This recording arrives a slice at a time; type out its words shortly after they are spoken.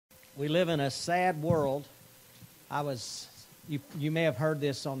We live in a sad world. You may have heard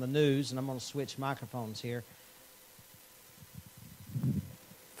this on the news, and I'm going to switch microphones here.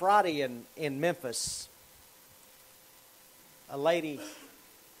 Friday in Memphis, a lady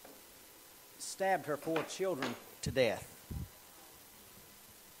stabbed her 4 children to death.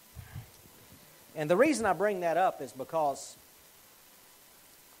 And the reason I bring that up is because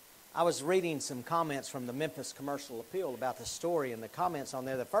I was reading some comments from the Memphis Commercial Appeal about the story, and the comments on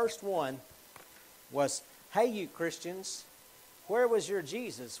there, the first one was, "Hey, you Christians, where was your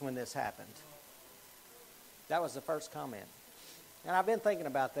Jesus when this happened?" That was the first comment. And I've been thinking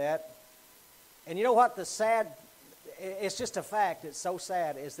about that. And you know what? It's just a fact, it's so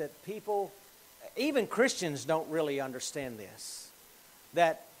sad, is that people, even Christians, don't really understand this.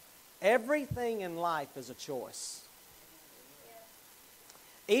 That everything in life is a choice.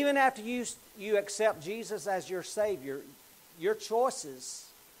 Even after you accept Jesus as your Savior, your choices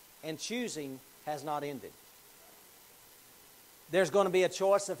and choosing has not ended. There's going to be a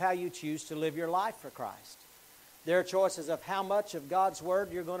choice of how you choose to live your life for Christ. There are choices of how much of God's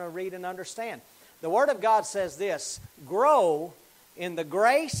Word you're going to read and understand. The Word of God says this: grow in the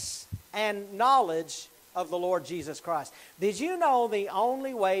grace and knowledge of the Lord Jesus Christ. Did you know the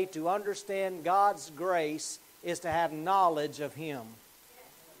only way to understand God's grace is to have knowledge of Him?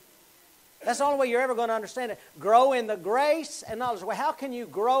 That's the only way you're ever going to understand it. Grow in the grace and knowledge. Well, how can you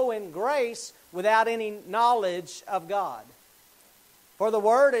grow in grace without any knowledge of God? For the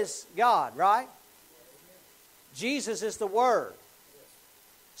Word is God, right? Jesus is the Word.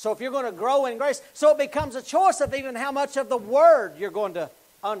 So if you're going to grow in grace, so it becomes a choice of even how much of the Word you're going to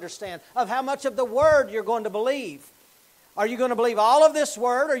understand, of how much of the Word you're going to believe. Are you going to believe all of this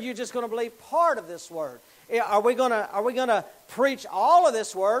Word, or are you just going to believe part of this Word? Are we going to preach all of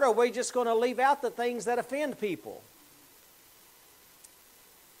this Word, or are we just going to leave out the things that offend people?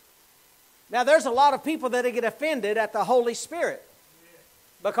 Now, there's a lot of people that get offended at the Holy Spirit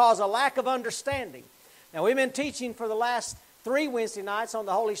because of lack of understanding. Now, we've been teaching for the last 3 Wednesday nights on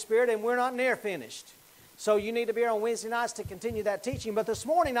the Holy Spirit, and we're not near finished. So you need to be here on Wednesday nights to continue that teaching. But this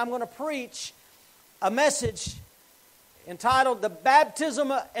morning, I'm going to preach a message entitled, "The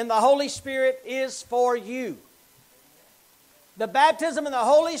Baptism in the Holy Spirit is for you." The baptism in the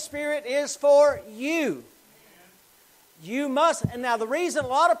Holy Spirit is for you. You must, and now the reason a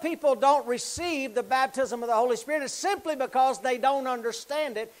lot of people don't receive the baptism of the Holy Spirit is simply because they don't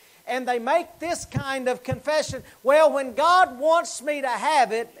understand it, and they make this kind of confession: well, when God wants me to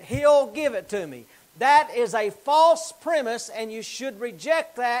have it, He'll give it to me. That is a false premise, and you should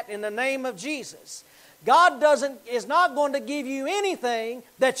reject that in the name of Jesus. God is not going to give you anything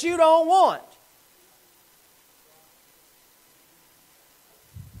that you don't want.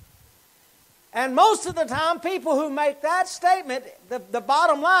 And most of the time, people who make that statement, the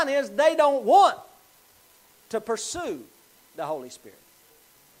bottom line is they don't want to pursue the Holy Spirit.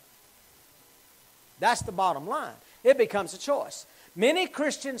 That's the bottom line. It becomes a choice. Many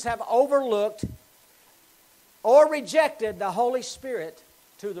Christians have overlooked or rejected the Holy Spirit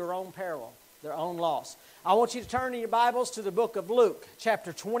to their own peril, their own loss. I want you to turn in your Bibles to the book of Luke,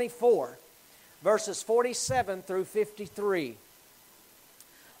 chapter 24, verses 47 through 53.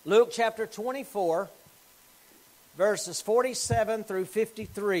 Luke chapter 24, verses 47 through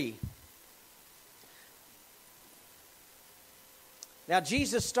 53. Now,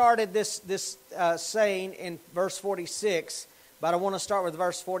 Jesus started this saying in verse 46, but I want to start with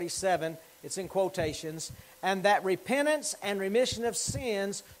verse 47. It's in quotations. "And that repentance and remission of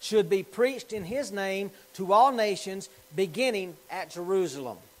sins should be preached in His name to all nations, beginning at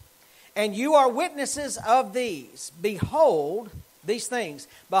Jerusalem. And you are witnesses of these. Behold, these things.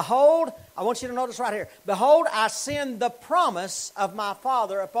 Behold," I want you to notice right here, "behold, I send the promise of my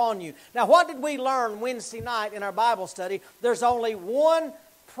Father upon you." Now, what did we learn Wednesday night in our Bible study? There's only one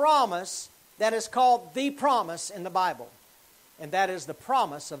promise that is called the promise in the Bible, and that is the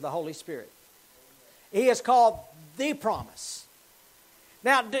promise of the Holy Spirit. He is called the promise.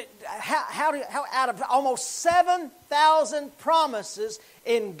 Now, how out of almost 7,000 promises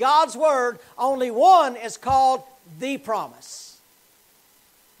in God's Word, only one is called the promise.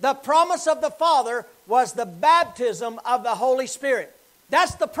 The promise of the Father was the baptism of the Holy Spirit.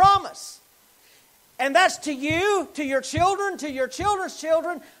 That's the promise. And that's to you, to your children, to your children's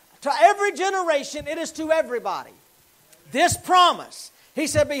children, to every generation. It is to everybody. This promise. He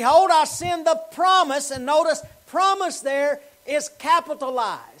said, "Behold, I send the promise," and notice, promise there is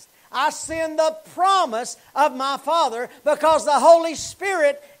capitalized. I send the promise of my Father, because the Holy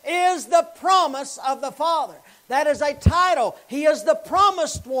Spirit is the promise of the Father. That is a title. He is the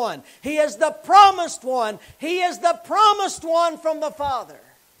promised one. He is the promised one. He is the promised one from the Father.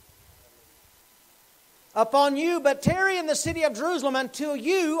 upon you, but tarry in the city of Jerusalem until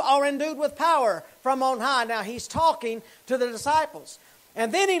you are endued with power from on high. Now he's talking to the disciples.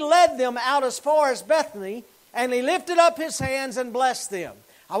 And then he led them out as far as Bethany, and he lifted up his hands and blessed them.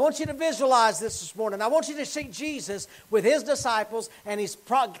 I want you to visualize this morning. I want you to see Jesus with his disciples, and he's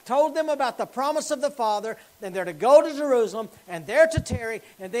told them about the promise of the Father, and they're to go to Jerusalem, and they're to tarry,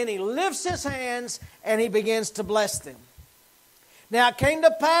 and then he lifts his hands, and he begins to bless them. Now it came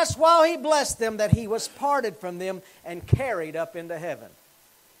to pass while he blessed them that he was parted from them and carried up into heaven.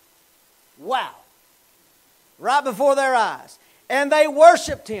 Wow. Right before their eyes. And they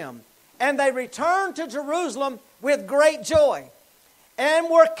worshiped him, and they returned to Jerusalem with great joy, and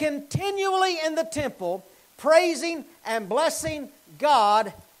were continually in the temple, praising and blessing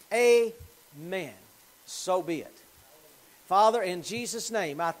God. Amen. So be it. Father, in Jesus'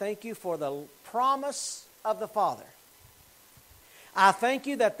 name, I thank you for the promise of the Father. I thank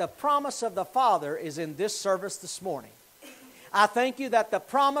you that the promise of the Father is in this service this morning. I thank you that the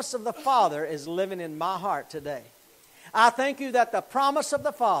promise of the Father is living in my heart today. I thank you that the promise of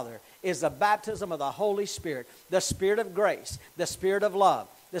the Father is the baptism of the Holy Spirit, the Spirit of grace, the Spirit of love,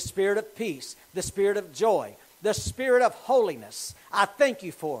 the Spirit of peace, the Spirit of joy, the Spirit of holiness. I thank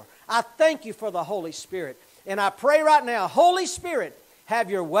you for. I thank you for the Holy Spirit. And I pray right now, Holy Spirit, have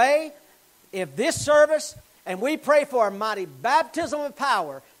your way in this service, and we pray for a mighty baptism of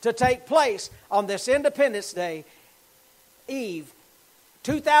power to take place on this Independence Day Eve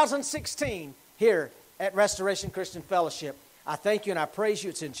 2016 here at Restoration Christian Fellowship. I thank you and I praise you.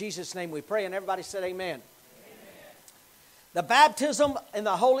 It's in Jesus' name we pray. And everybody said amen. Amen. The baptism in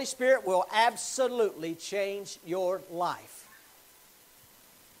the Holy Spirit will absolutely change your life.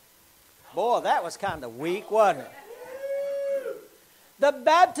 Boy, that was kind of weak, wasn't it? The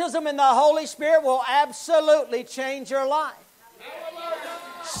baptism in the Holy Spirit will absolutely change your life.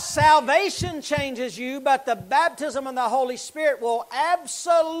 Salvation changes you, but the baptism in the Holy Spirit will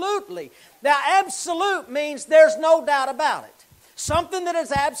absolutely. Now, absolute means there's no doubt about it. Something that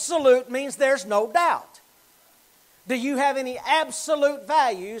is absolute means there's no doubt. Do you have any absolute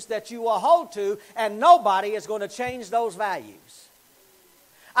values that you will hold to, and nobody is going to change those values?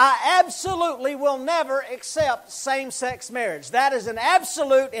 I absolutely will never accept same-sex marriage. That is an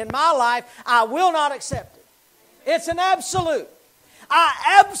absolute in my life. I will not accept it. It's an absolute.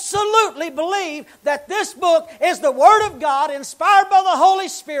 I absolutely believe that this book is the Word of God inspired by the Holy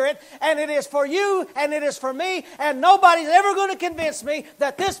Spirit, and it is for you and it is for me, and nobody's ever going to convince me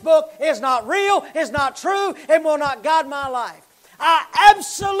that this book is not real, is not true, and will not guide my life. I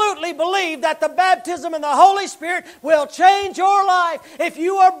absolutely believe that the baptism in the Holy Spirit will change your life. If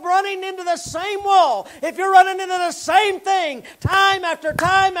you are running into the same wall, if you're running into the same thing time after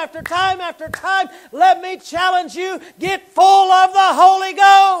time after time after time, let me challenge you, get full of the Holy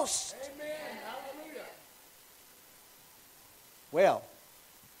Ghost. Amen. Hallelujah. Well,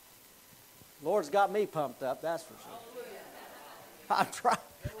 Lord's got me pumped up, that's for sure.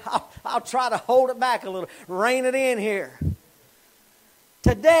 I'll try to hold it back a little, rein it in here.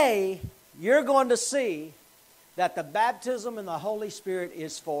 Today, you're going to see that the baptism in the Holy Spirit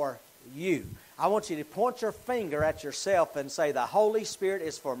is for you. I want you to point your finger at yourself and say, the Holy Spirit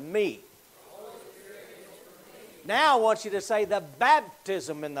is for me. Now I want you to say, the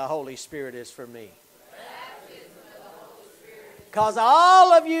baptism in the Holy Spirit is for me. Because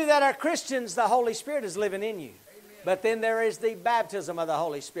all of you that are Christians, the Holy Spirit is living in you. But then there is the baptism of the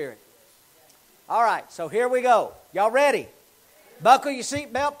Holy Spirit. All right, so here we go. Y'all ready? Buckle your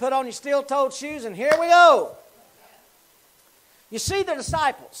seatbelt, put on your steel-toed shoes, and here we go. You see the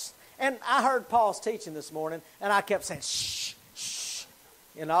disciples. And I heard Paul's teaching this morning, and I kept saying, shh, shh,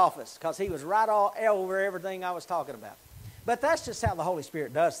 in the office, because he was right all over everything I was talking about. But that's just how the Holy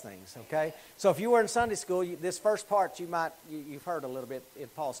Spirit does things, okay? So if you were in Sunday school, this first part you've heard a little bit in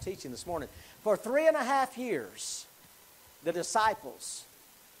Paul's teaching this morning. For 3.5 years, the disciples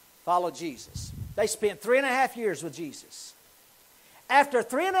followed Jesus. They spent 3.5 years with Jesus. After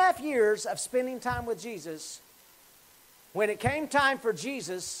 3.5 years of spending time with Jesus, when it came time for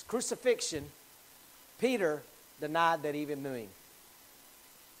Jesus' crucifixion, Peter denied that he even knew him.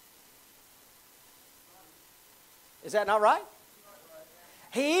 Is that not right?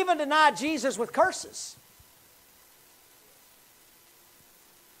 He even denied Jesus with curses.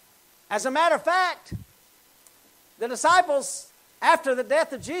 As a matter of fact, the disciples, after the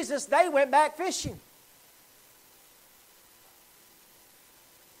death of Jesus, they went back fishing.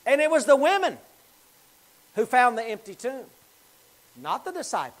 And it was the women who found the empty tomb. Not the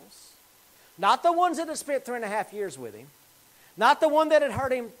disciples. Not the ones that had spent 3.5 years with him. Not the one that had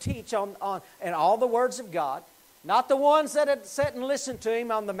heard him teach on all the words of God. Not the ones that had sat and listened to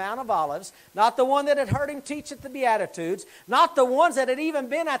him on the Mount of Olives. Not the one that had heard him teach at the Beatitudes. Not the ones that had even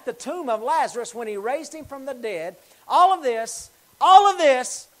been at the tomb of Lazarus when he raised him from the dead. All of this,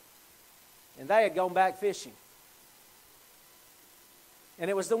 and they had gone back fishing. And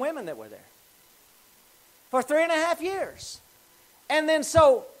it was the women that were there for 3.5 years. And then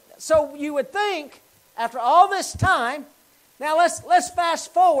so you would think, after all this time, now let's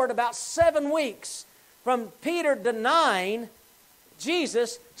fast forward about 7 weeks from Peter denying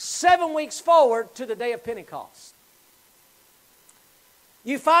Jesus, 7 weeks forward to the day of Pentecost.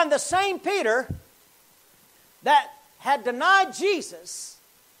 You find the same Peter that had denied Jesus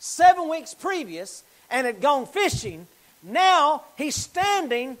 7 weeks previous and had gone fishing. Now he's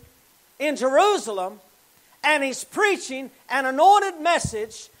standing in Jerusalem and he's preaching an anointed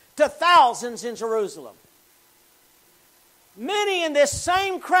message to thousands in Jerusalem. Many in this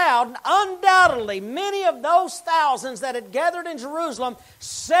same crowd, undoubtedly, many of those thousands that had gathered in Jerusalem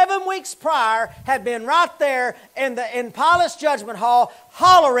 7 weeks prior had been right there in Pilate's judgment hall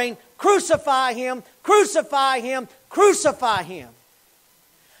hollering, "Crucify him, crucify him, crucify him."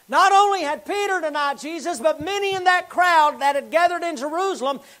 Not only had Peter denied Jesus, but many in that crowd that had gathered in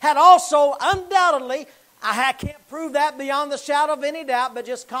Jerusalem had also undoubtedly, I can't prove that beyond the shadow of any doubt, but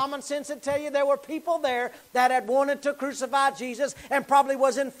just common sense would tell you there were people there that had wanted to crucify Jesus and probably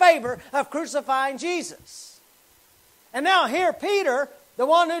was in favor of crucifying Jesus. And now here Peter, the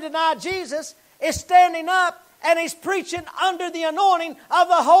one who denied Jesus, is standing up and he's preaching under the anointing of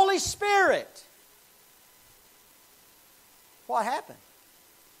the Holy Spirit. What happened?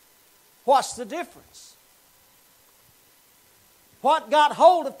 What's the difference? What got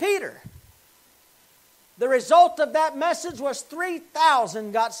hold of Peter? The result of that message was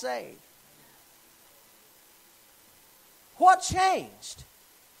 3,000 got saved. What changed?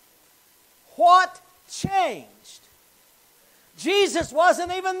 What changed? Jesus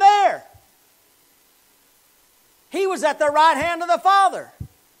wasn't even there. He was at the right hand of the Father.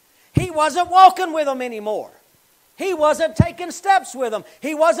 He wasn't walking with them anymore. He wasn't taking steps with them.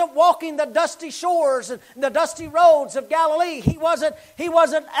 He wasn't walking the dusty shores and the dusty roads of Galilee. He wasn't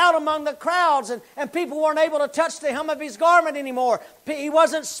out among the crowds and people weren't able to touch the hem of his garment anymore. He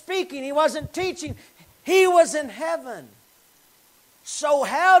wasn't speaking. He wasn't teaching. He was in heaven. So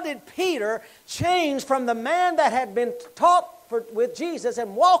how did Peter change from the man that had been taught with Jesus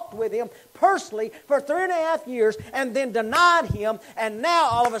and walked with him personally for 3.5 years and then denied him, and now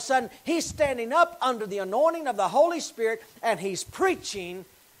all of a sudden he's standing up under the anointing of the Holy Spirit and he's preaching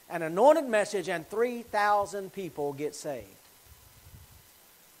an anointed message and 3,000 people get saved?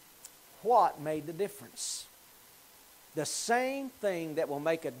 What made the difference? The same thing that will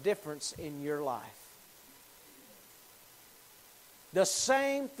make a difference in your life. The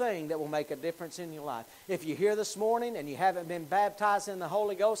same thing that will make a difference in your life. If you're here this morning and you haven't been baptized in the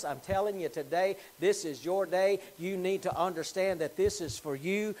Holy Ghost, I'm telling you today, this is your day. You need to understand that this is for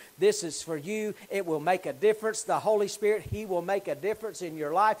you. This is for you. It will make a difference. The Holy Spirit, He will make a difference in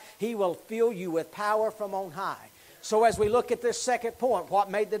your life. He will fill you with power from on high. So as we look at this second point, what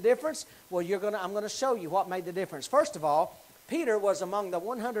made the difference? Well, I'm going to show you what made the difference. First of all, Peter was among the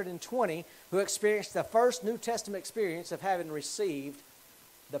 120 who experienced the first New Testament experience of having received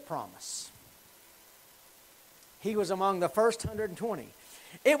the promise. He was among the first 120.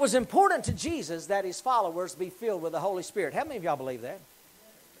 It was important to Jesus that His followers be filled with the Holy Spirit. How many of y'all believe that?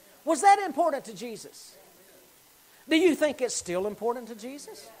 Was that important to Jesus? Do you think it's still important to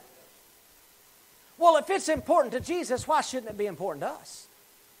Jesus? Well, if it's important to Jesus, why shouldn't it be important to us?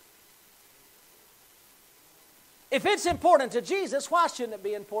 If it's important to Jesus, why shouldn't it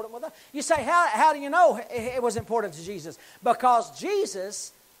be important with us? You say, how do you know it was important to Jesus? Because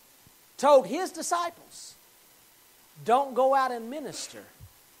Jesus told His disciples, don't go out and minister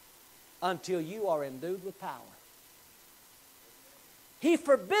until you are endued with power. He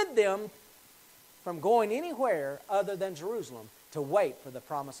forbid them from going anywhere other than Jerusalem to wait for the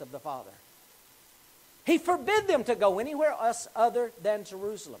promise of the Father. He forbid them to go anywhere else other than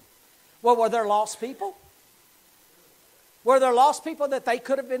Jerusalem. Well, were there lost people? Were there lost people that they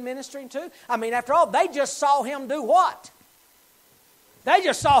could have been ministering to? I mean, after all, they just saw Him do what? They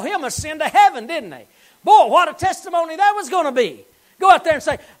just saw Him ascend to heaven, didn't they? Boy, what a testimony that was going to be. Go out there and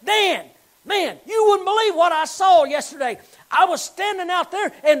say, Dan, man, you wouldn't believe what I saw yesterday. I was standing out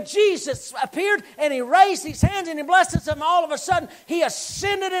there and Jesus appeared and He raised His hands and He blessed us and all of a sudden He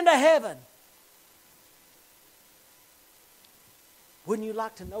ascended into heaven. Wouldn't you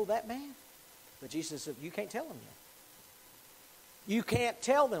like to know that man? But Jesus said, you can't tell them yet. You can't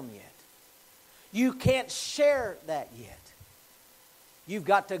tell them yet. You can't share that yet. You've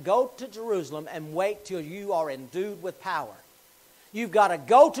got to go to Jerusalem and wait till you are endued with power. You've got to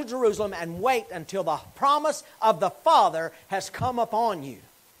go to Jerusalem and wait until the promise of the Father has come upon you.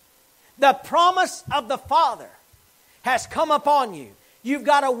 The promise of the Father has come upon you. You've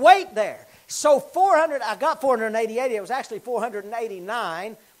got to wait there. So I got 488. It was actually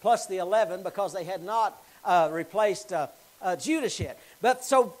 489 plus the 11 because they had not replaced Judas yet. But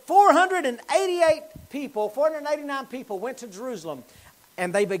so 489 people went to Jerusalem,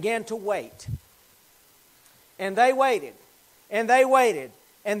 and they began to wait. And they waited, and they waited,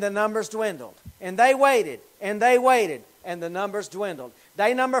 and the numbers dwindled. And they waited, and they waited, and the numbers dwindled.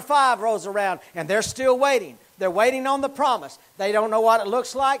 Day number 5 rolls around, and they're still waiting. They're waiting on the promise. They don't know what it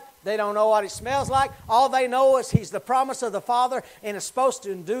looks like. They don't know what it smells like. All they know is He's the promise of the Father, and is supposed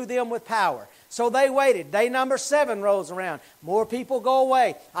to endue them with power. So they waited. Day number 7 rolls around. More people go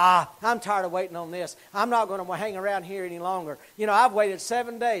away. I'm tired of waiting on this. I'm not going to hang around here any longer. You know, I've waited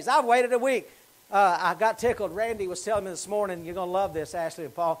 7 days. I've waited a week. I got tickled. Randy was telling me this morning, you're going to love this, Ashley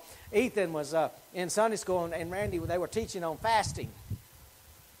and Paul. Ethan was in Sunday school, and Randy, they were teaching on fasting.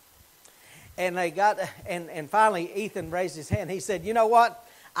 And and finally Ethan raised his hand. He said, you know what?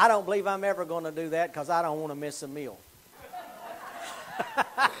 I don't believe I'm ever going to do that because I don't want to miss a meal.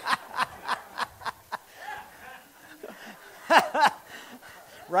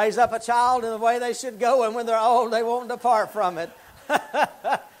 Raise up a child in the way they should go, and when they're old, they won't depart from it.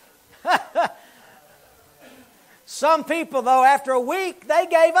 Some people, though, after a week, they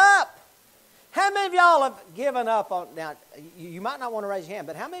gave up. How many of y'all have given up on... Now, you might not want to raise your hand,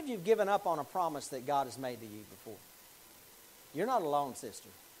 but how many of you have given up on a promise that God has made to you before? You're not alone, sister.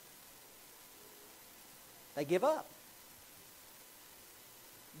 They give up.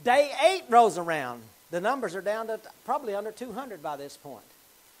 Day 8 rolls around. The numbers are down to probably under 200 by this point.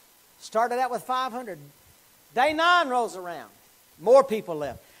 Started out with 500. Day 9 rolls around. More people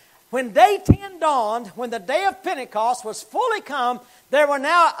left. When day 10 dawned, when the day of Pentecost was fully come, there were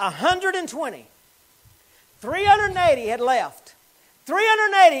now 120. 380 had left.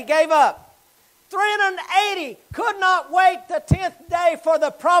 380 gave up. 380 could not wait the 10th day for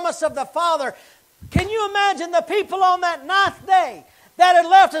the promise of the Father. Can you imagine the people on that 9th day that had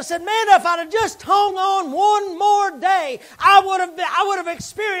left and said, man, if I'd have just hung on one more day, I would have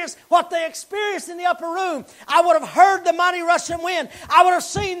experienced what they experienced in the upper room. I would have heard the mighty rushing wind. I would have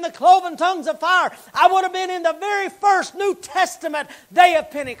seen the cloven tongues of fire. I would have been in the very first New Testament day of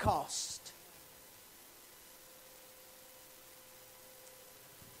Pentecost.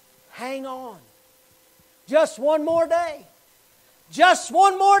 Hang on. Just one more day. Just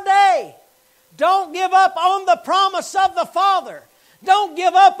one more day. Don't give up on the promise of the Father. Don't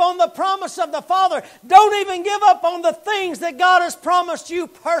give up on the promise of the Father. Don't even give up on the things that God has promised you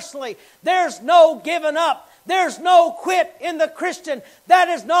personally. There's no giving up. There's no quit in the Christian. That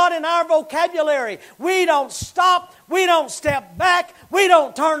is not in our vocabulary. We don't stop. We don't step back. We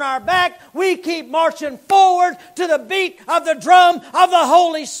don't turn our back. We keep marching forward to the beat of the drum of the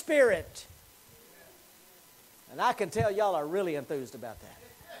Holy Spirit. And I can tell y'all are really enthused about that.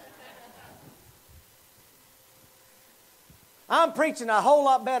 I'm preaching a whole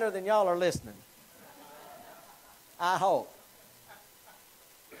lot better than y'all are listening. I hope.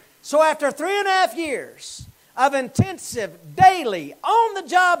 So after 3.5 years of intensive, daily,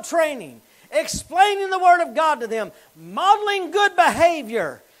 on-the-job training, explaining the Word of God to them, modeling good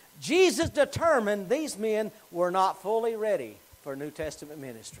behavior, Jesus determined these men were not fully ready for New Testament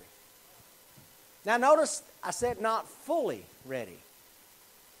ministry. Now notice I said not fully ready.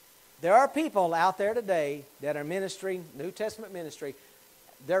 There are people out there today that are ministering, New Testament ministry.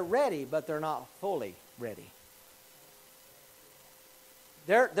 They're ready, but they're not fully ready.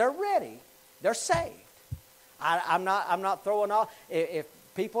 They're ready. They're saved. I'm not throwing off. If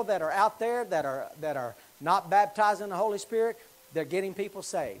people that are out there that are not baptized in the Holy Spirit, they're getting people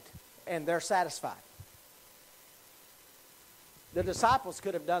saved, and they're satisfied. The disciples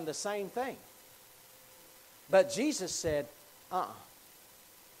could have done the same thing, but Jesus said,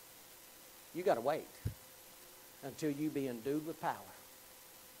 you got to wait until you be endued with power.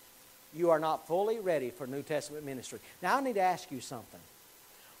 You are not fully ready for New Testament ministry. Now, I need to ask you something.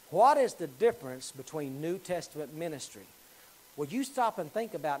 What is the difference between New Testament ministry? Well, you stop and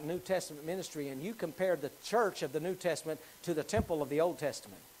think about New Testament ministry, and you compare the church of the New Testament to the temple of the Old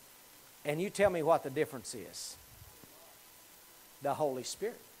Testament. And you tell me what the difference is. The Holy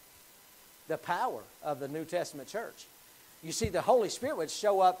Spirit. The power of the New Testament church. You see, the Holy Spirit would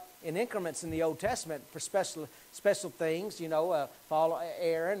show up in increments in the Old Testament for special things, follow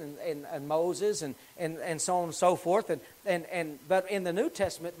Aaron and Moses and so on and so forth. But in the New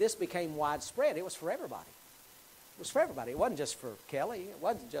Testament, this became widespread. It was for everybody. was for everybody. It wasn't just for Kelly. It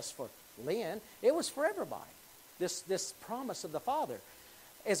wasn't just for Lynn. It was for everybody. This promise of the Father.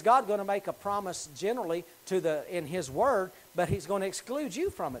 Is God going to make a promise generally in His Word, but He's going to exclude you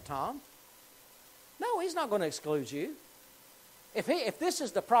from it, Tom? No, He's not going to exclude you. If this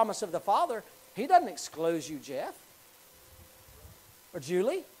is the promise of the Father, He doesn't exclude you, Jeff. Or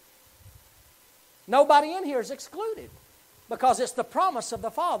Julie. Nobody in here is excluded because it's the promise of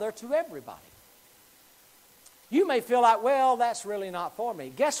the Father to everybody. You may feel like, well, that's really not for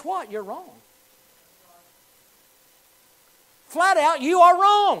me. Guess what? You're wrong. Flat out, you are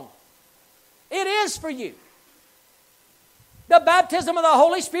wrong. It is for you. The baptism of the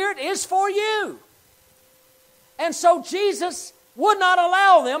Holy Spirit is for you. And so Jesus would not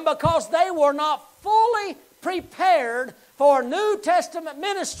allow them because they were not fully prepared for New Testament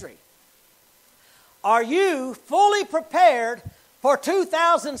ministry. Are you fully prepared for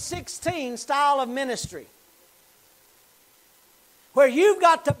 2016 style of ministry? Where you've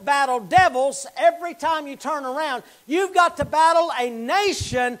got to battle devils every time you turn around. You've got to battle a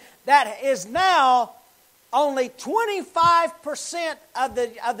nation that is now only 25%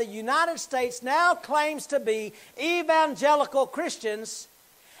 of the United States now claims to be evangelical Christians,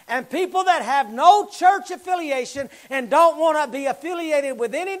 and people that have no church affiliation and don't want to be affiliated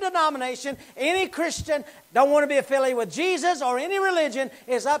with any denomination, any Christian, don't want to be affiliated with Jesus or any religion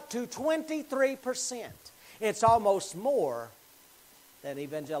is up to 23%. It's almost more than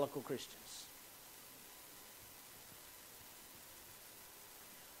evangelical Christians.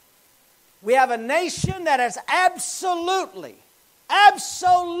 We have a nation that is absolutely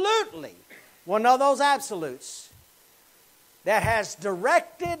one of those absolutes that has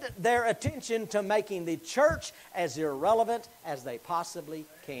directed their attention to making the church as irrelevant as they possibly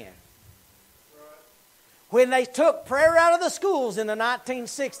can. When they took prayer out of the schools in the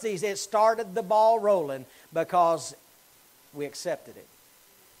 1960s, it started the ball rolling because we accepted it.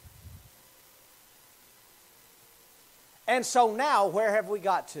 And so now, where have we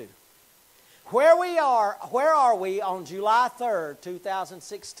got to? Where are we on July 3rd,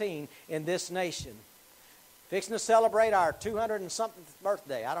 2016 in this nation? Fixing to celebrate our 200 and something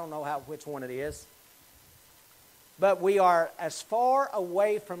birthday. I don't know which one it is. But we are as far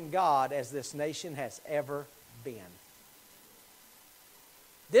away from God as this nation has ever been.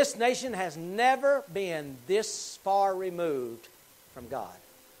 This nation has never been this far removed from God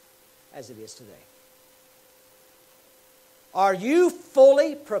as it is today. Are you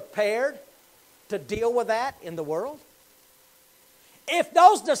fully prepared to deal with that in the world? If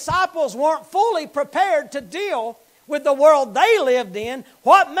those disciples weren't fully prepared to deal with the world they lived in,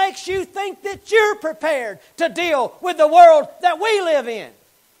 what makes you think that you're prepared to deal with the world that we live in?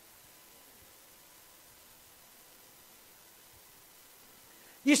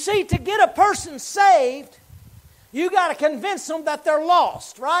 You see, to get a person saved, you got to convince them that they're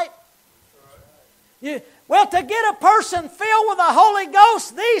lost, right? Well, to get a person filled with the Holy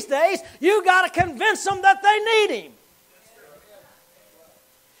Ghost these days, you got to convince them that they need Him.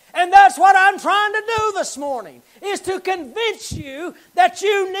 And that's what I'm trying to do this morning, is to convince you that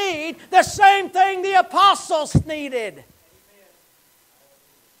you need the same thing the apostles needed.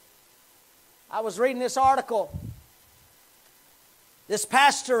 I was reading this article. This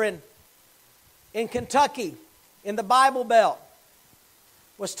pastor in Kentucky, in the Bible Belt,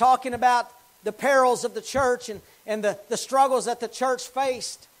 was talking about the perils of the church and the struggles that the church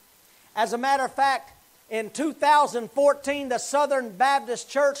faced. As a matter of fact, in 2014, the Southern Baptist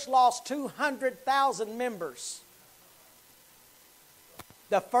Church lost 200,000 members.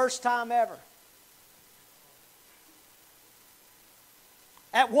 The first time ever.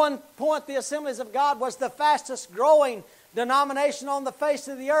 At one point, the Assemblies of God was the fastest growing denomination on the face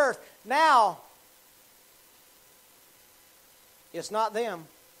of the earth. Now, it's not them.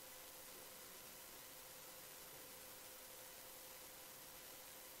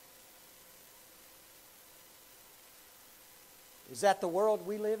 Is that the world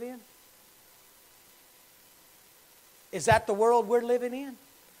we live in? Is that the world we're living in?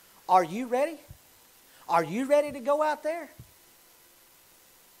 Are you ready? Are you ready to go out there?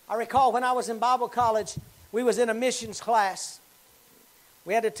 I recall when I was in Bible college, we was in a missions class.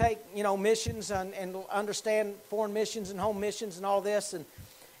 We had to take, missions and understand foreign missions and home missions and all this.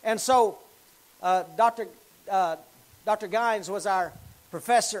 And so Dr. Gines was our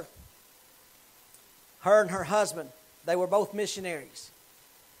professor. Her and her husband. They were both missionaries.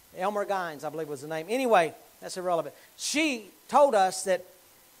 Elmer Gines, I believe was the name. Anyway, that's irrelevant. She told us that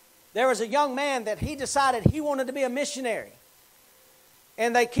there was a young man that he decided he wanted to be a missionary.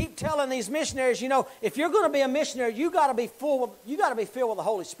 And they keep telling these missionaries, if you're going to be a missionary, you got to be filled with the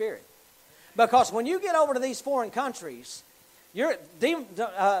Holy Spirit. Because when you get over to these foreign countries,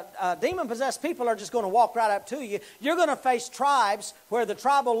 demon-possessed people are just going to walk right up to you. You're going to face tribes where the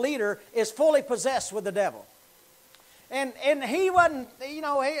tribal leader is fully possessed with the devil. And he wasn't,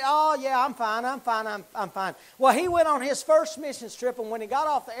 I'm fine. Well, he went on his first mission trip, and when he got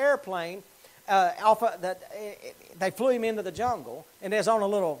off the airplane, they flew him into the jungle, and he was on a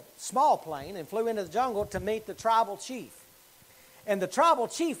little small plane, and flew into the jungle to meet the tribal chief. And the tribal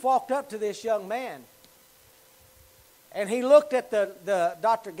chief walked up to this young man, and he looked at the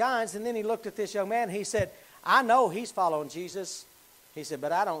Dr. Gines, and then he looked at this young man, and he said, I know he's following Jesus. He said,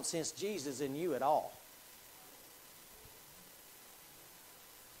 but I don't sense Jesus in you at all.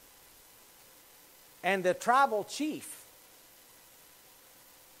 And the tribal chief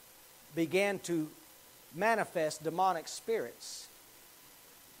began to manifest demonic spirits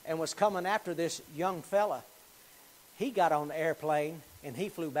and was coming after this young fella. He got on the airplane and he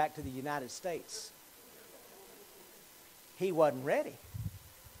flew back to the United States. He wasn't ready.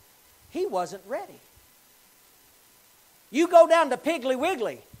 He wasn't ready. You go down to Piggly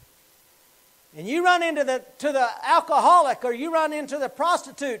Wiggly and you run into the alcoholic, or you run into the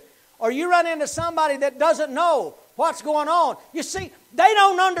prostitute, or you run into somebody that doesn't know what's going on. You see, they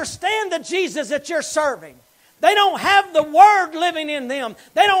don't understand the Jesus that you're serving. They don't have the Word living in them.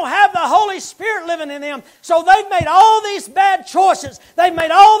 They don't have the Holy Spirit living in them. So they've made all these bad choices. They've made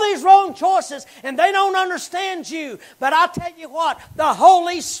all these wrong choices, and they don't understand you. But I tell you what, the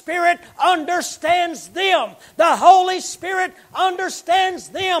Holy Spirit understands them. The Holy Spirit understands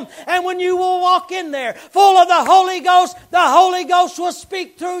them. And when you will walk in there full of the Holy Ghost will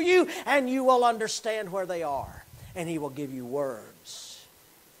speak through you, and you will understand where they are. And He will give you words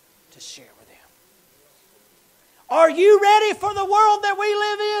to share with them. Are you ready for the world that we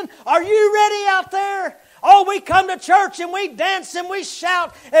live in? Are you ready out there? Oh, we come to church and we dance and we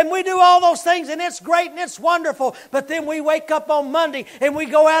shout and we do all those things, and it's great and it's wonderful. But then we wake up on Monday and we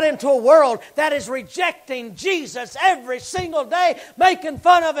go out into a world that is rejecting Jesus every single day, making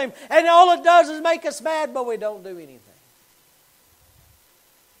fun of Him. And all it does is make us mad, but we don't do anything.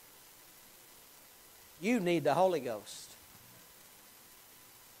 You need the Holy Ghost.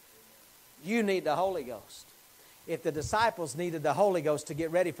 You need the Holy Ghost. If the disciples needed the Holy Ghost to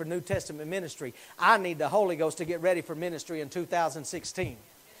get ready for New Testament ministry, I need the Holy Ghost to get ready for ministry in 2016.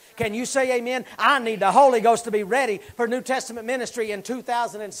 Can you say amen? I need the Holy Ghost to be ready for New Testament ministry in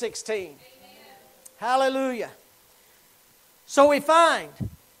 2016. Amen. Hallelujah. So we find,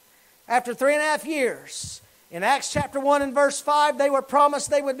 after 3.5 years, in Acts chapter 1 and verse 5, they were promised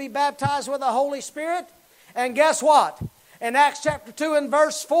they would be baptized with the Holy Spirit. And guess what? In Acts chapter 2 and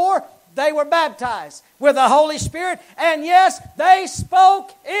verse 4, they were baptized with the Holy Spirit. And yes, they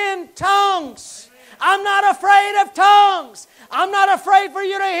spoke in tongues. I'm not afraid of tongues. I'm not afraid for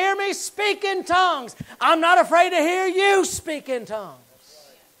you to hear me speak in tongues. I'm not afraid to hear you speak in tongues.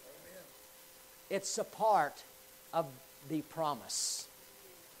 It's a part of the promise.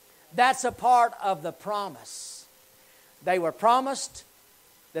 That's a part of the promise. They were promised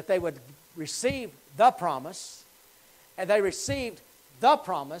that they would receive the promise, and they received the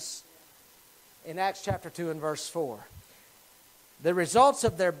promise in Acts chapter 2 and verse 4. The results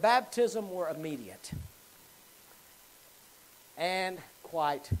of their baptism were immediate and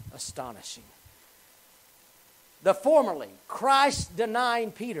quite astonishing. The formerly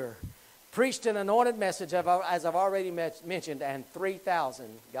Christ-denying Peter preached an anointed message, as I've already mentioned, and 3,000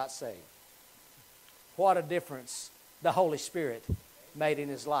 got saved. What a difference the Holy Spirit made in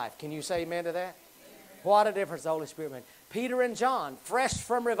his life. Can you say amen to that? Amen. What a difference the Holy Spirit made. Peter and John, fresh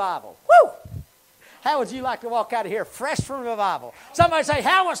from revival. Woo! How would you like to walk out of here fresh from revival? Somebody say,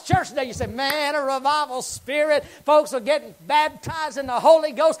 how was church today? You say, man, a revival spirit. Folks are getting baptized in the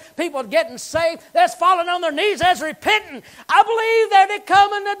Holy Ghost. People are getting saved. That's falling on their knees. That's repenting. I believe that it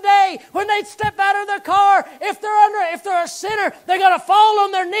coming a day when they step out of their car. If they're a sinner, they're going to fall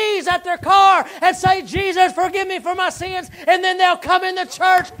on their knees at their car and say, Jesus, forgive me for my sins. And then they'll come in the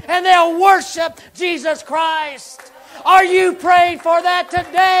church and they'll worship Jesus Christ. Are you praying for that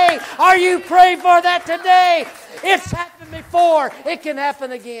today? Are you praying for that today? It's happened before. It can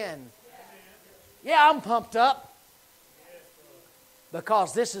happen again. Yeah, I'm pumped up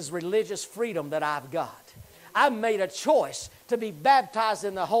because this is religious freedom that I've got. I've made a choice to be baptized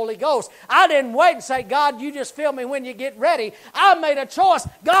in the Holy Ghost. I didn't wait and say, God, you just fill me when you get ready. I made a choice.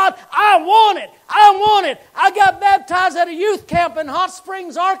 God, I want it. I want it. I got baptized at a youth camp in Hot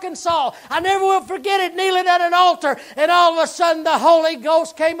Springs, Arkansas. I never will forget it, kneeling at an altar. And all of a sudden the Holy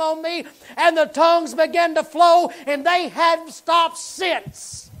Ghost came on me and the tongues began to flow, and they hadn't stopped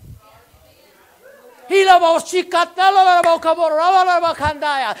since.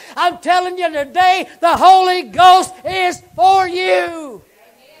 I'm telling you today, the Holy Ghost is for you.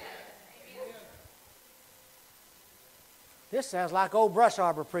 This sounds like old Brush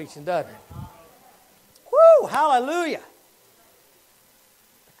Arbor preaching, doesn't it? Woo! Hallelujah.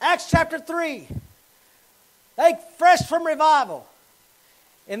 Acts chapter 3. They fresh from revival.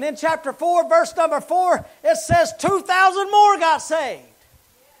 And then chapter 4, verse number 4, it says 2,000 more got saved.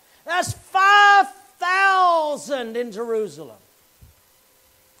 That's 5,000 in Jerusalem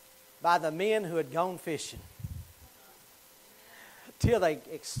by the men who had gone fishing till they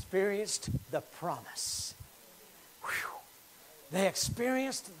experienced the promise. Whew. They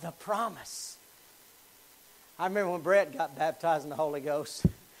experienced the promise. I remember when Brett got baptized in the Holy Ghost.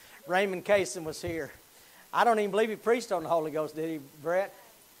 Raymond Kaysen was here. I don't even believe he preached on the Holy Ghost, did he, Brett?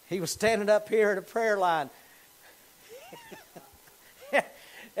 He was standing up here at a prayer line.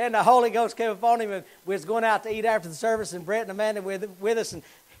 And the Holy Ghost came upon him, and we was going out to eat after the service, and Brett and Amanda were with us, and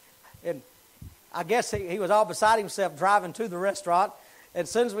I guess he was all beside himself driving to the restaurant. And as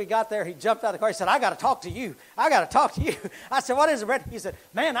soon as we got there, he jumped out of the car. He said, I got to talk to you. I got to talk to you. I said, what is it, Brett? He said,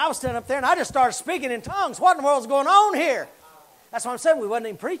 man, I was standing up there, and I just started speaking in tongues. What in the world's going on here? That's what I'm saying. We wasn't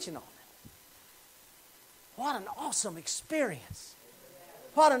even preaching on it. What an awesome experience.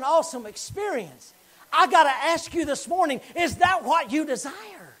 What an awesome experience. I got to ask you this morning, is that what you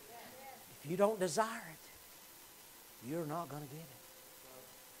desire? If you don't desire it, you're not going to get it.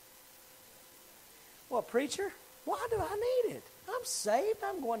 Well, preacher, why do I need it? I'm saved.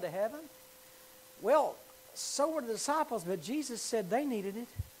 I'm going to heaven. Well, so were the disciples, but Jesus said they needed it.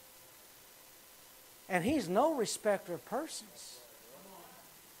 And He's no respecter of persons.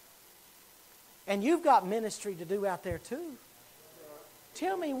 And you've got ministry to do out there too.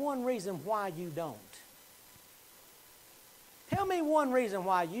 Tell me one reason why you don't. Tell me one reason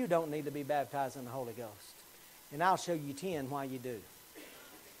why you don't need to be baptized in the Holy Ghost. And I'll show you 10 why you do.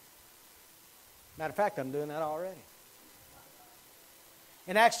 Matter of fact, I'm doing that already.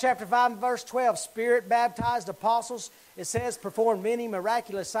 In Acts chapter 5 and verse 12, Spirit-baptized apostles, it says, performed many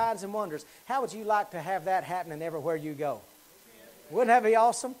miraculous signs and wonders. How would you like to have that happening everywhere you go? Wouldn't that be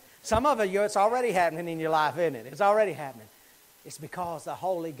awesome? Some of you, it's already happening in your life, isn't it? It's already happening. It's because the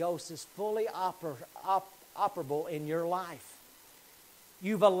Holy Ghost is fully operable in your life.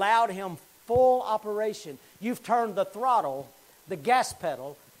 You've allowed Him full operation. You've turned the throttle, the gas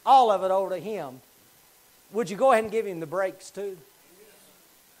pedal, all of it over to Him. Would you go ahead and give Him the brakes too?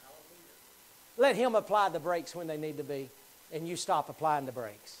 Let Him apply the brakes when they need to be, and you stop applying the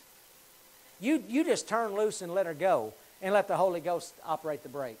brakes. You just turn loose and let her go, and let the Holy Ghost operate the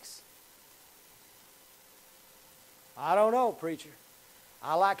brakes. I don't know, preacher.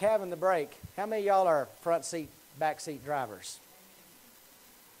 I like having the brake. How many of y'all are front seat, back seat drivers?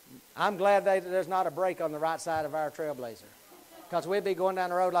 I'm glad there's not a brake on the right side of our Trailblazer, because we'd be going down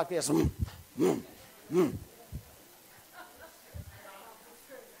the road like this.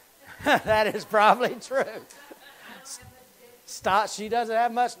 That is probably true. She doesn't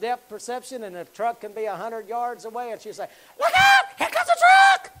have much depth perception, and the truck can be 100 yards away, and she'll say, look out, here comes the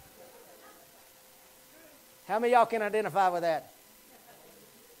truck. How many of y'all can identify with that?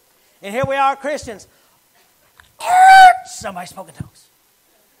 And here we are, Christians. Somebody spoke in tongues.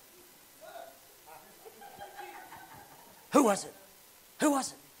 Who was it? Who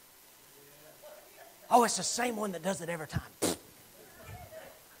was it? Oh, it's the same one that does it every time.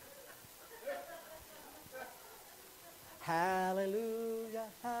 Hallelujah,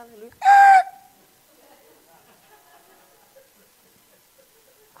 hallelujah.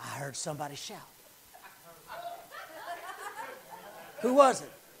 I heard somebody shout. Who was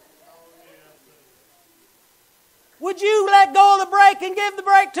it? Would you let go of the brake and give the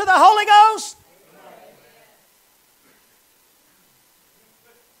brake to the Holy Ghost?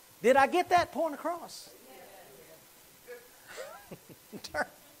 Did I get that point across?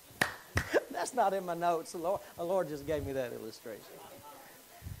 That's not in my notes. The Lord just gave me that illustration.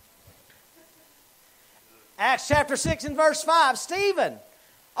 Acts chapter 6 and verse 5. Stephen.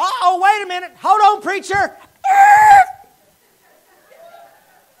 Oh, wait a minute. Hold on, preacher.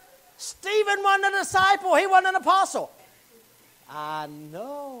 Stephen wasn't a disciple. He wasn't an apostle. I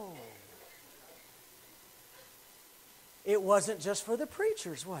know. It wasn't just for the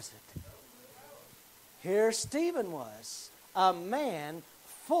preachers, was it? Here Stephen was, a man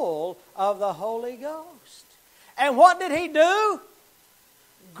full of the Holy Ghost. And what did he do?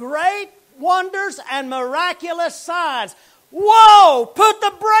 Great wonders and miraculous signs. Whoa, put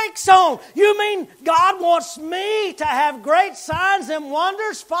the brakes on. You mean God wants me to have great signs and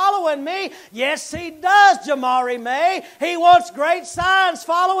wonders following me? Yes, He does, Jamari May. He wants great signs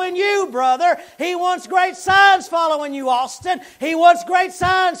following you, brother. He wants great signs following you, Austin. He wants great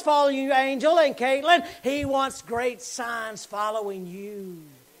signs following you, Angel and Caitlin. He wants great signs following you.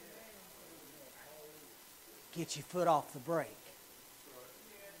 Get your foot off the brake.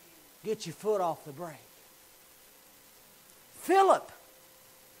 Get your foot off the brake. Philip.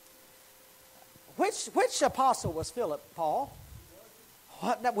 Which apostle was Philip, Paul?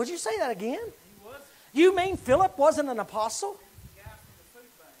 What? Would you say that again? You mean Philip wasn't an apostle?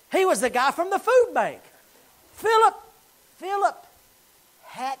 He was the guy from the food bank. Philip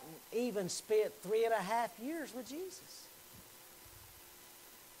hadn't even spent 3.5 years with Jesus.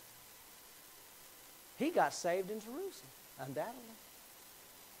 He got saved in Jerusalem, undoubtedly.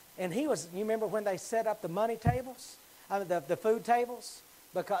 And he was, you remember when they set up the money tables? The food tables?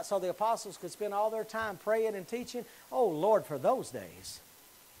 So the apostles could spend all their time praying and teaching. Oh, Lord, for those days.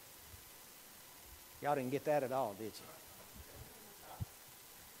 Y'all didn't get that at all, did you?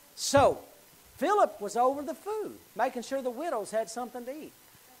 So, Philip was over the food, making sure the widows had something to eat.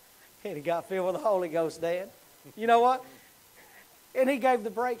 And he got filled with the Holy Ghost, Dad. You know what? And he gave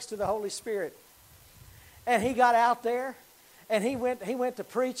the brakes to the Holy Spirit. And he got out there, and he went to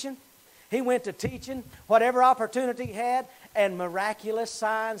preaching. He went to teaching, whatever opportunity he had, and miraculous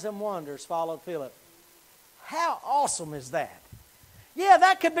signs and wonders followed Philip. How awesome is that? Yeah,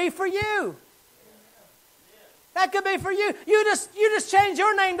 that could be for you. That could be for you. You just change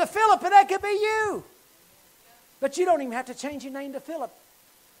your name to Philip, and that could be you. But you don't even have to change your name to Philip.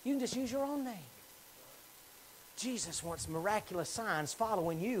 You can just use your own name. Jesus wants miraculous signs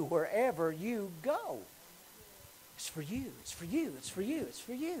following you wherever you go. It's for you. It's for you. It's for you. It's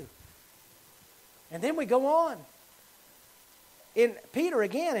for you. And then we go on. In Peter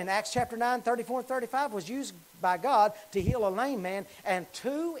again in Acts chapter 9, 34 and 35 was used by God to heal a lame man, and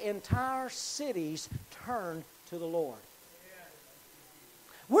 2 entire cities turned to the Lord.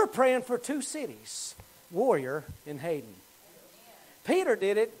 We're praying for 2 cities, Warrior and Hayden. Peter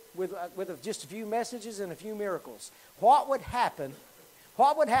did it with just a few messages and a few miracles. What would happen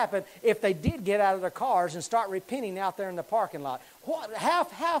if they did get out of their cars and start repenting out there in the parking lot?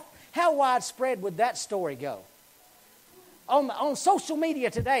 How widespread would that story go? On social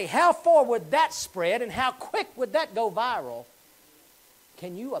media today, how far would that spread and how quick would that go viral?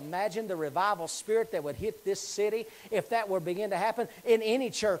 Can you imagine the revival spirit that would hit this city if that were begin to happen in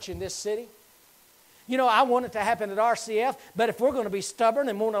any church in this city? You know, I want it to happen at RCF, but if we're going to be stubborn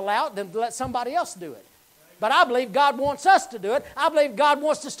and won't allow it, then let somebody else do it. But I believe God wants us to do it. I believe God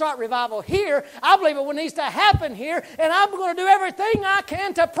wants to start revival here. I believe it needs to happen here. And I'm going to do everything I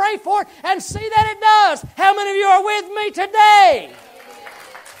can to pray for it and see that it does. How many of you are with me today?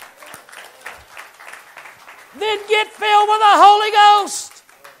 Then get filled with the Holy Ghost.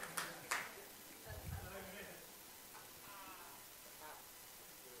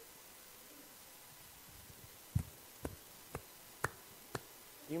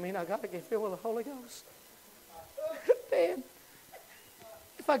 You mean I got to get filled with the Holy Ghost? Man,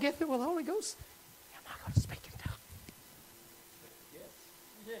 if I get filled with the Holy Ghost, am I going to speak in tongues? Yes.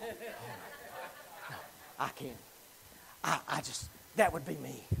 No, I can't. I just, that would be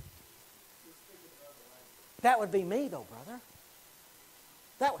me. That would be me, though, brother.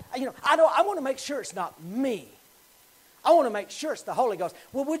 I want to make sure it's not me. I want to make sure it's the Holy Ghost.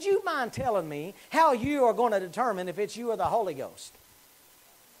 Well, would you mind telling me how you are going to determine if it's you or the Holy Ghost?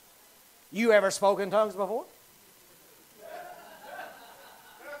 You ever spoken in tongues before?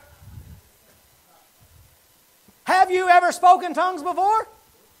 Have you ever spoken tongues before?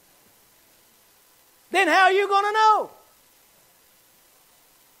 Then how are you going to know?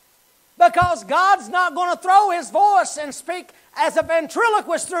 Because God's not going to throw His voice and speak as a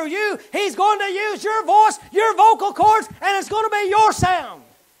ventriloquist through you. He's going to use your voice, your vocal cords, and it's going to be your sound.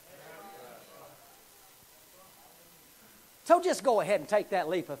 So just go ahead and take that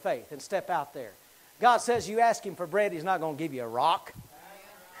leap of faith and step out there. God says you ask Him for bread, He's not going to give you a rock.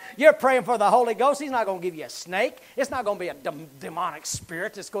 You're praying for the Holy Ghost, He's not going to give you a snake. It's not going to be a demonic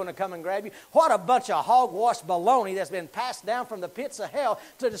spirit that's going to come and grab you. What a bunch of hogwash baloney that's been passed down from the pits of hell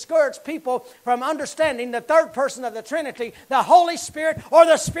to discourage people from understanding the third person of the Trinity, the Holy Spirit or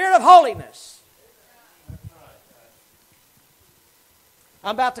the Spirit of holiness.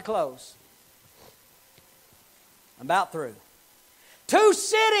 I'm about to close. I'm about through. 2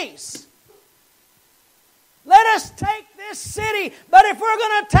 cities. Let us take this city, but if we're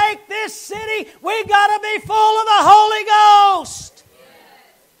going to take this city, we've got to be full of the Holy Ghost.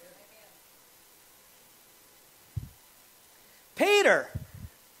 Peter,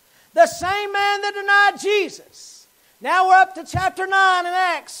 the same man that denied Jesus. Now we're up to chapter 9 in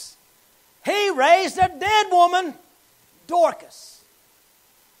Acts. He raised a dead woman, Dorcas.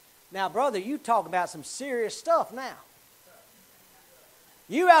 Now, brother, you talk about some serious stuff now.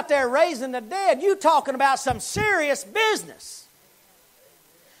 You out there raising the dead, you talking about some serious business.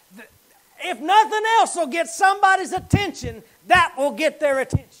 If nothing else will get somebody's attention, that will get their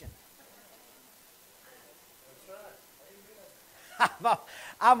attention.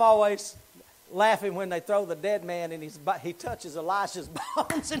 I'm always laughing when they throw the dead man and he touches Elisha's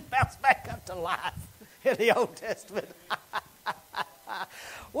bones and bounces back up to life in the Old Testament.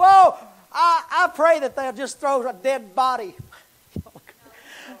 Whoa, I pray that they'll just throw a dead body.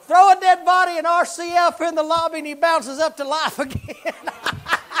 Throw a dead body in RCF in the lobby and he bounces up to life again.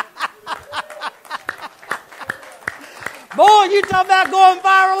 Boy, you talk about going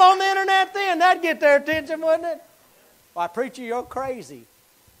viral on the internet then. That'd get their attention, wouldn't it? Why, preacher, you're crazy.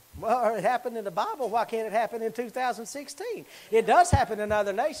 Well, it happened in the Bible. Why can't it happen in 2016? It does happen in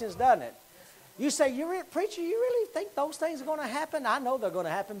other nations, doesn't it? You say, preacher, you really think those things are going to happen? I know they're going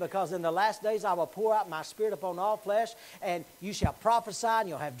to happen because in the last days I will pour out my Spirit upon all flesh, and you shall prophesy, and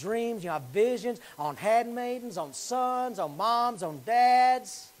you'll have dreams, you'll have visions on handmaidens, on sons, on moms, on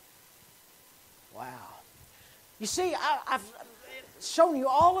dads. Wow. You see, I've shown you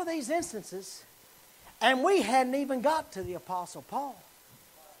all of these instances, and we hadn't even got to the Apostle Paul.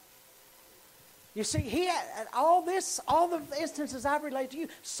 You see, he had all the instances I've related to you,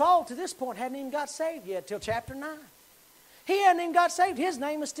 Saul to this point hadn't even got saved yet till chapter 9. He hadn't even got saved. His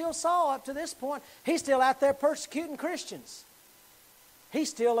name is still Saul up to this point. He's still out there persecuting Christians. He's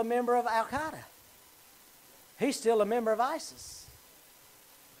still a member of Al-Qaeda. He's still a member of ISIS.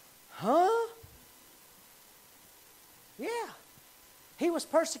 Huh? Yeah. He was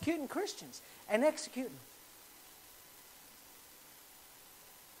persecuting Christians and executing them.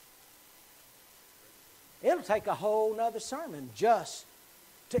 It'll take a whole nother sermon just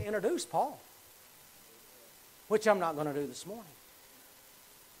to introduce Paul, which I'm not going to do this morning.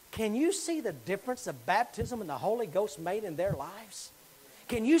 Can you see the difference the baptism and the Holy Ghost made in their lives?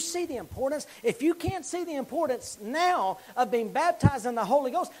 Can you see the importance? If you can't see the importance now of being baptized in the Holy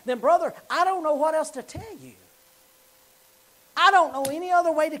Ghost, then brother, I don't know what else to tell you. I don't know any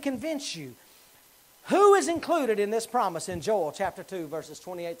other way to convince you. Who is included in this promise in Joel chapter 2, verses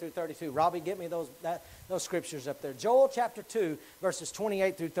 28 through 32? Robbie, get me those scriptures up there. Joel chapter 2, verses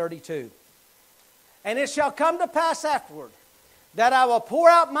 28 through 32. And it shall come to pass afterward that I will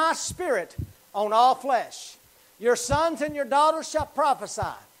pour out my Spirit on all flesh. Your sons and your daughters shall prophesy.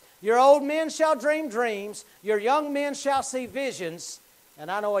 Your old men shall dream dreams. Your young men shall see visions.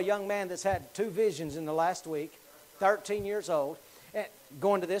 And I know a young man that's had 2 visions in the last week, 13 years old,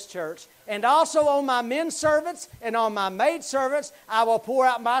 going to this church. And also on my men servants and on my maid servants I will pour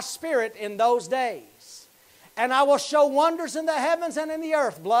out my Spirit in those days. And I will show wonders in the heavens and in the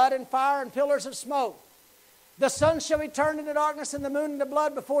earth, blood and fire and pillars of smoke. The sun shall be turned into darkness and the moon into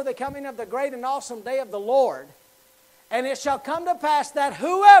blood before the coming of the great and awesome day of the Lord. And it shall come to pass that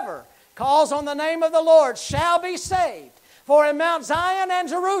whoever calls on the name of the Lord shall be saved. For in Mount Zion and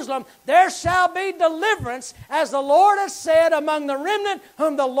Jerusalem there shall be deliverance, as the Lord has said, among the remnant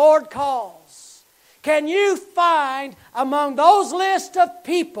whom the Lord calls. Can you find among those lists of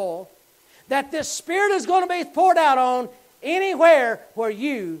people that this Spirit is going to be poured out on anywhere where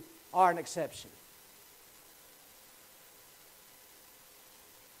you are an exception?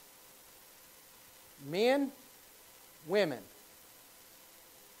 Men, women,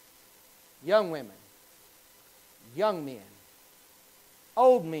 young women, young men,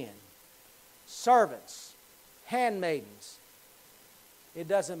 old men, servants, handmaidens. It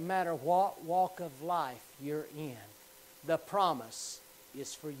doesn't matter what walk of life you're in. The promise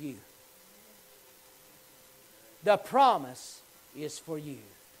is for you. The promise is for you.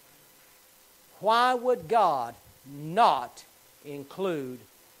 Why would God not include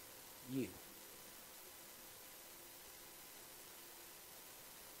you?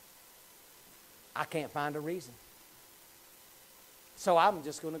 I can't find a reason. So I'm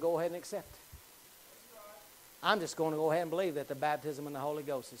just going to go ahead and accept it. I'm just going to go ahead and believe that the baptism in the Holy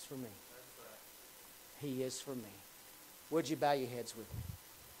Ghost is for me. He is for me. Would you bow your heads with me?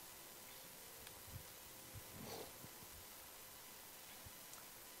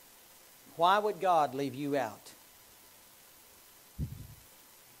 Why would God leave you out?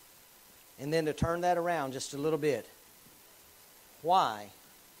 And then to turn that around just a little bit, why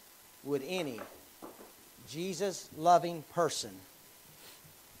would any Jesus-loving person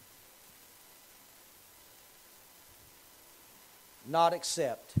not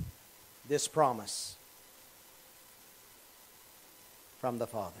accept this promise? from the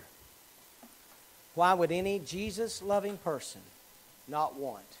Father. Why would any Jesus-loving person not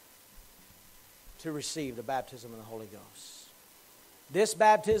want to receive the baptism of the Holy Ghost? This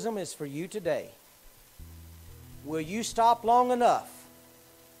baptism is for you today. Will you stop long enough,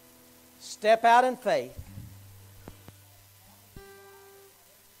 step out in faith,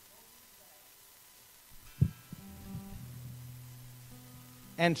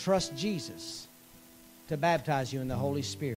 and trust Jesus to baptize you in the Holy Spirit?